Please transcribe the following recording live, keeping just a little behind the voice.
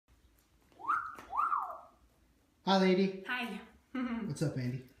Hi, lady. Hi. What's up,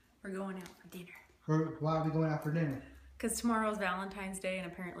 Andy? We're going out for dinner. Why are we going out for dinner? Because tomorrow's Valentine's Day and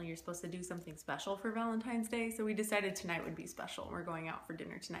apparently you're supposed to do something special for Valentine's Day. So we decided tonight would be special. We're going out for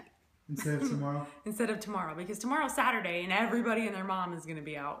dinner tonight. Instead of tomorrow? Instead of tomorrow, because tomorrow's Saturday and everybody and their mom is going to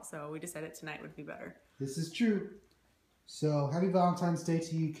be out. So we decided tonight would be better. This is true. So, happy Valentine's Day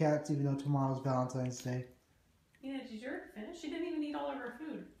to you cats, even though tomorrow's Valentine's Day. Yeah, did you finish? She didn't even eat all of her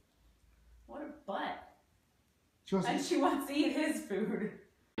food. What a butt. She wants She wants to eat his food.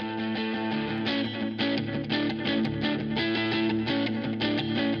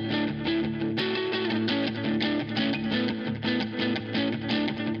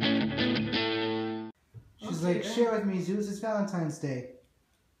 She's like, share with me, Zeus, it's Valentine's Day.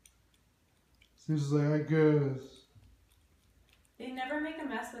 Zeus is like, I guess. They never make a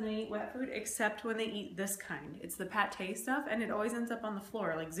mess when they eat wet food, except when they eat this kind. It's the pate stuff, and it always ends up on the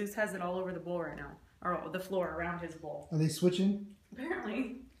floor. Like, Zeus has it all over the bowl right now. Or the floor around his bowl. Are they switching?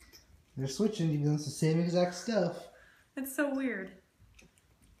 Apparently. They're switching, even though it's the same exact stuff. It's so weird.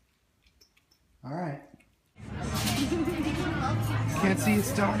 Alright. Can't see a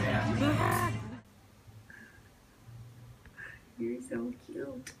star. You're so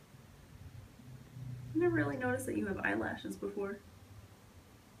cute. I've never really noticed that you have eyelashes before.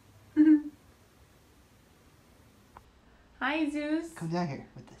 Hi, Zeus. Come down here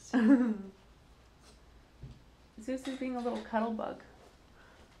with this. Zeus is being a little cuddle bug.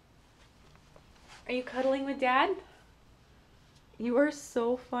 Are you cuddling with Dad? You are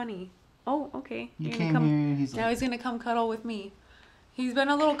so funny. Oh, okay. You came here and he's like... Now he's gonna come cuddle with me. He's been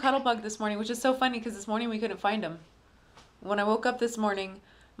a little cuddle bug this morning, which is so funny because this morning we couldn't find him. When I woke up this morning,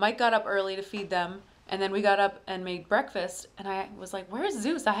 Mike got up early to feed them, and then we got up and made breakfast, and I was like, where's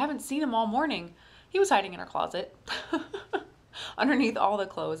Zeus? I haven't seen him all morning. He was hiding in our closet. Underneath all the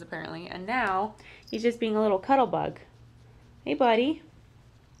clothes, apparently. And now, he's just being a little cuddle bug. Hey, buddy.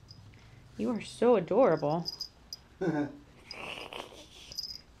 You are so adorable.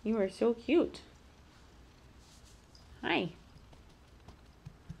 You are so cute. Hi.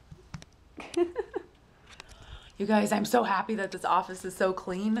 You guys, I'm so happy that this office is so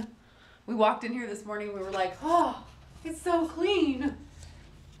clean. We walked in here this morning, we were like, oh, it's so clean.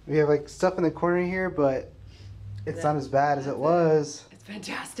 We have like stuff in the corner here, but it's not as bad as it was. It's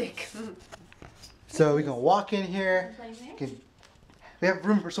fantastic. So we can walk in here. We have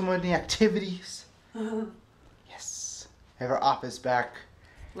room for so many activities. Yes. We have our office back.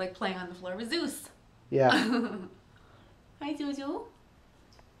 Like playing on the floor with Zeus. Yeah. Hi, Zuzu.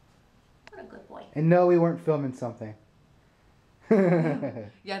 What a good boy. And no, we weren't filming something.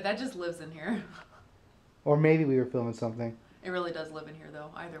 Yeah, that just lives in here. Or maybe we were filming something. It really does live in here,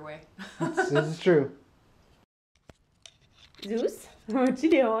 though. Either way. This is true. Zeus, what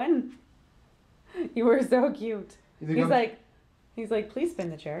you doing? You were so cute. He's like, please spin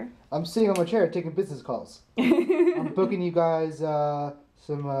the chair. I'm sitting on my chair taking business calls. I'm booking you guys some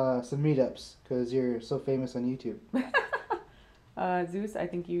meetups because you're so famous on YouTube. Zeus, I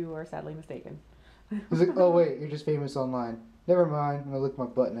think you are sadly mistaken. He's like, oh wait, you're just famous online. Never mind, I'm gonna lick my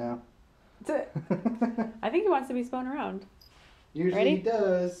butt now. I think he wants to be spun around. Usually Ready? he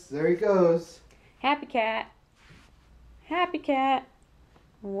does. There he goes. Happy cat. Happy cat.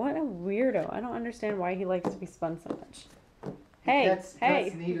 What a weirdo. I don't understand why he likes to be spun so much. Hey, Cats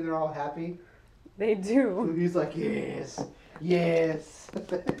need and they're all happy. They do. He's like, yes, yes.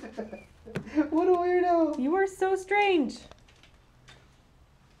 What a weirdo. You are so strange.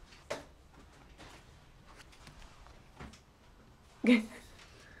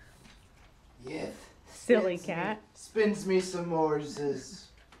 Yes. Silly cat. Spins me some more.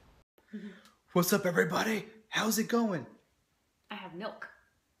 What's up, everybody? How's it going? I have milk.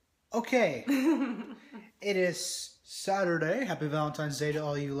 Okay. It is Saturday. Happy Valentine's Day to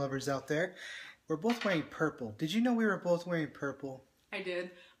all you lovers out there. We're both wearing purple. Did you know we were both wearing purple? I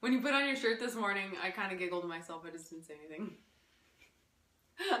did. When you put on your shirt this morning, I kind of giggled to myself. I just didn't say anything.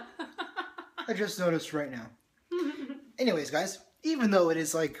 I just noticed right now. Anyways, guys, even though it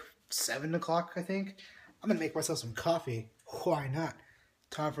is like 7 o'clock, I think, I'm going to make myself some coffee. Why not?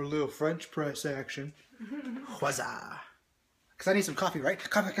 Time for a little French press action. Huzzah. Because I need some coffee, right?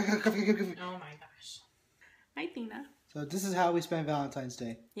 Coffee. Oh my gosh. Hi, Tina. So this is how we spend Valentine's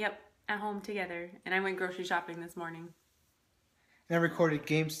Day. Yep, at home together. And I went grocery shopping this morning. And I recorded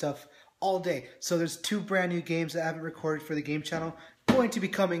game stuff all day. So there's 2 brand new games that I haven't recorded for the game channel going to be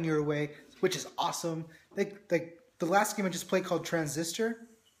coming your way, which is awesome. Like the last game I just played called Transistor.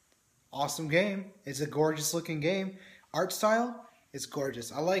 Awesome game. It's a gorgeous looking game. Art style, it's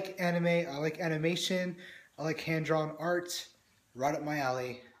gorgeous. I like anime, I like animation, I like hand-drawn art. Right up my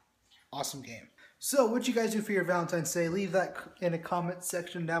alley. Awesome game. So, what'd you guys do for your Valentine's Day? Leave that in the comment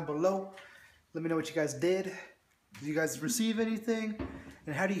section down below. Let me know what you guys did. Did you guys receive anything?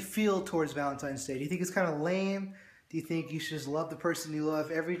 And how do you feel towards Valentine's Day? Do you think it's kind of lame? Do you think you should just love the person you love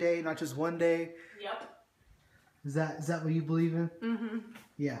every day, not just one day? Yep. Is that what you believe in? Mm-hmm.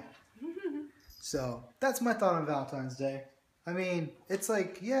 Yeah. So, that's my thought on Valentine's Day. I mean, it's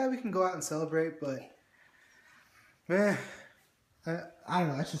like, yeah, we can go out and celebrate, but I don't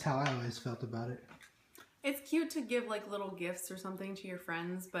know. That's just how I always felt about it. It's cute to give like little gifts or something to your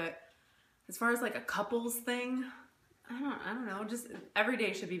friends, but as far as like a couples thing, I don't know. Just every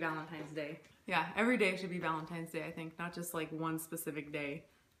day should be Valentine's Day. Yeah, every day should be Valentine's Day, I think. Not just like one specific day.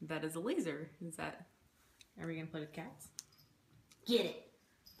 That is a laser. Are we gonna play with cats? Get it.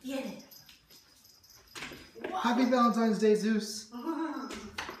 Get it. Whoa. Happy Valentine's Day, Zeus.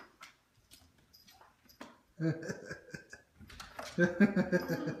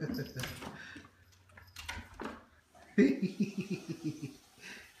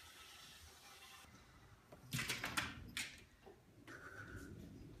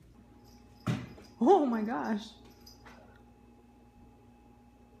 Oh my gosh.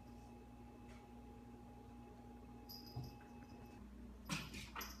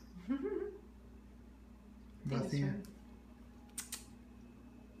 Nothing.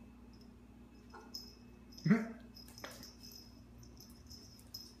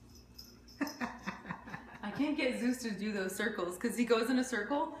 I can't get Zeus to do those circles because he goes in a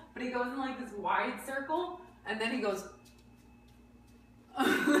circle, but he goes in like this wide circle, and then he goes.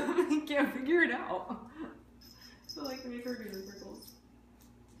 He can't figure it out. So like make her do the circles.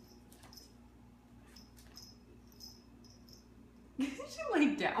 She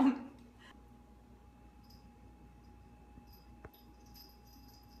laid down.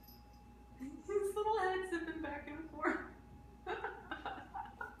 His little head zipping back and forth.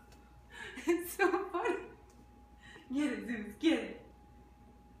 It's so funny. Get it, Zeus, get it.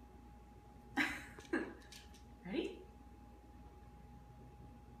 Ready?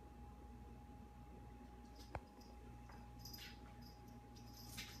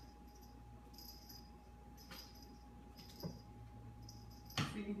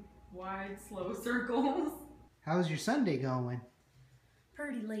 See, wide, slow circles. How's your Sunday going?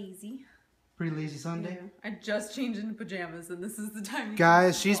 Pretty lazy. Pretty lazy Sunday? Yeah. I just changed into pajamas and this is the time.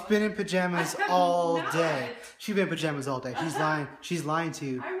 Guys, she's been in pajamas all not. day. She's been in pajamas all day. She's lying. She's lying to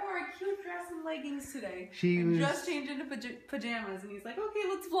you. I wore a cute dress and leggings today. She was just changed into pajamas and he's like, okay,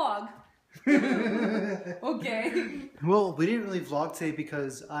 let's vlog. Okay. Well, we didn't really vlog today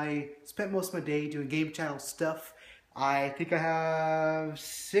because I spent most of my day doing game channel stuff. I think I have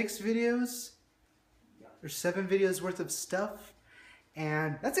 6 videos or 7 videos worth of stuff.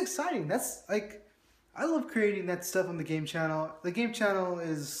 And that's exciting. That's like, I love creating that stuff on the game channel. The game channel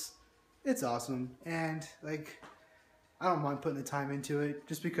it's awesome. And like, I don't mind putting the time into it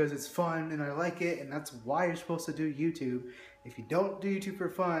just because it's fun and I like it. And that's why you're supposed to do YouTube. If you don't do YouTube for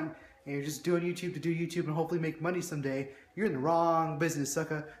fun and you're just doing YouTube to do YouTube and hopefully make money someday, you're in the wrong business,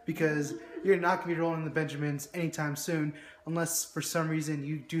 sucker. Because you're not going to be rolling the Benjamins anytime soon unless for some reason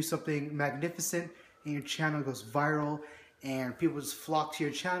you do something magnificent and your channel goes viral and people just flock to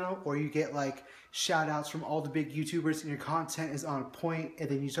your channel, or you get like shout outs from all the big YouTubers and your content is on point and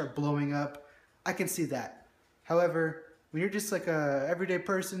then you start blowing up. I can see that. However, when you're just like a everyday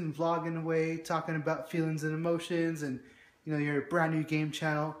person vlogging away, talking about feelings and emotions, and you know, you're a brand new game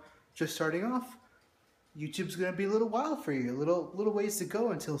channel just starting off, YouTube's gonna be a little while for you, little ways to go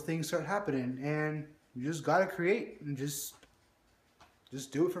until things start happening, and you just gotta create and just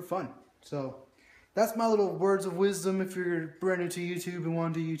do it for fun. So that's my little words of wisdom if you're brand new to YouTube and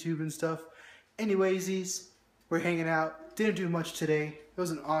want to do YouTube and stuff. Anyways, we're hanging out. Didn't do much today. It was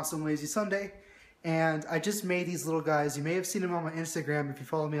an awesome lazy Sunday. And I just made these little guys. You may have seen them on my Instagram if you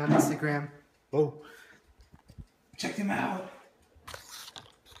follow me on Instagram. Oh, check them out.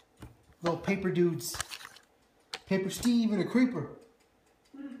 Little paper dudes. Paper Steve and a creeper.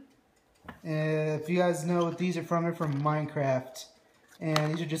 If you guys know what these are from, they're from Minecraft.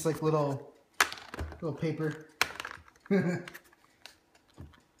 And these are just like little paper. You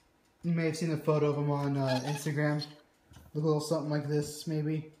may have seen a photo of them on Instagram. Look a little something like this,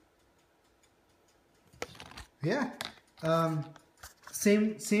 maybe. Yeah.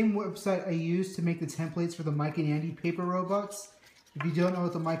 Same website I used to make the templates for the Mike and Andie paper robots. If you don't know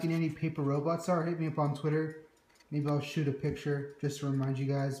what the Mike and Andie paper robots are, hit me up on Twitter. Maybe I'll shoot a picture just to remind you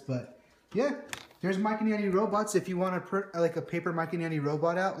guys. But yeah, there's Mike and Andie robots. If you want to print like a paper Mike and Andie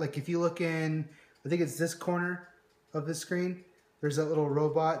robot out, like if you look in, I think it's this corner of the screen, there's that little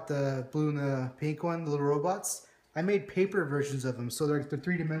robot, the blue and the pink one, the little robots. I made paper versions of them, so they're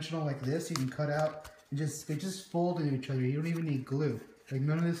three-dimensional like this. You can cut out and they just fold into each other. You don't even need glue. Like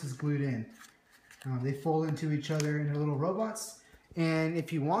none of this is glued in. They fold into each other in little robots. And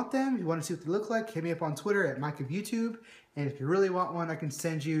if you want them, you want to see what they look like, hit me up on Twitter at Mike of YouTube. And if you really want one, I can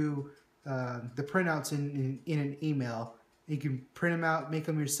send you the printouts in an email. You can print them out, make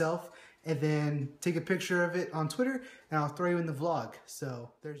them yourself, and then take a picture of it on Twitter, and I'll throw you in the vlog.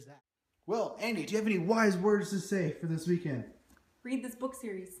 So there's that. Well, Andie, do you have any wise words to say for this weekend? Read this book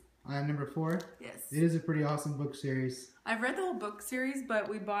series. I am number 4? Yes. It is a pretty awesome book series. I've read the whole book series, but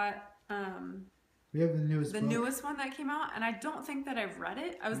we bought We have the newest the book. newest one that came out, and I don't think that I've read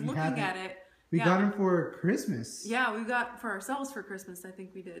it. I was looking at it. We got them for Christmas. Yeah, we got for ourselves for Christmas, I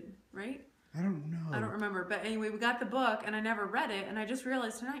think we did, right? I don't know. I don't remember. But anyway, we got the book, and I never read it, and I just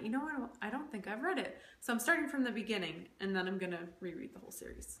realized tonight, you know what? I don't think I've read it. So I'm starting from the beginning, and then I'm going to reread the whole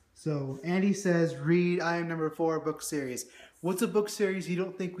series. So Andie says, read I Am Number 4 book series. What's a book series you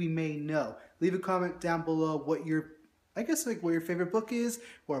don't think we may know? Leave a comment down below what your favorite book is,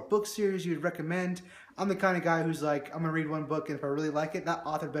 or a book series you'd recommend. I'm the kind of guy who's like, I'm going to read one book, and if I really like it, that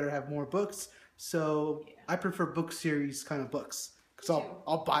author better have more books. So yeah. I prefer book series kind of books, because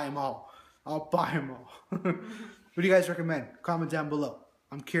I'll buy them all. I'll buy them all. What do you guys recommend? Comment down below.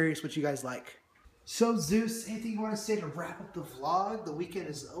 I'm curious what you guys like. So Zeus, anything you want to say to wrap up the vlog? The weekend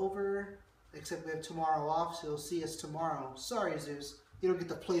is over, except we have tomorrow off, so you'll see us tomorrow. Sorry, Zeus. You don't get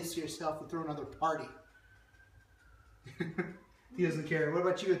the place to yourself to throw another party. He doesn't care. What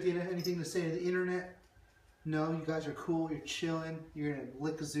about you, Athena? Anything to say to the internet? No, you guys are cool. You're chilling. You're going to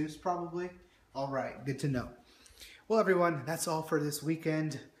lick Zeus probably. All right, good to know. Well, everyone, that's all for this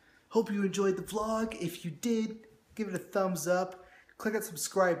weekend. Hope you enjoyed the vlog. If you did, give it a thumbs up. Click that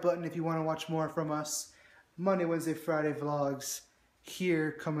subscribe button if you want to watch more from us. Monday, Wednesday, Friday vlogs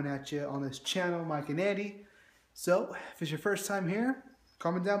here coming at you on this channel, Mike and Andie. So, if it's your first time here,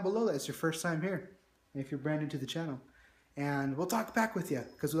 comment down below that it's your first time here. If you're brand new to the channel. And we'll talk back with you,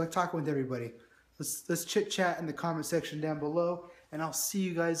 because we like talking with everybody. Let's chit-chat in the comment section down below. And I'll see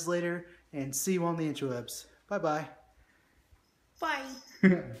you guys later, and see you on the interwebs. Bye-bye. Bye.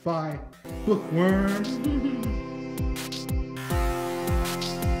 Bye. Bookworms.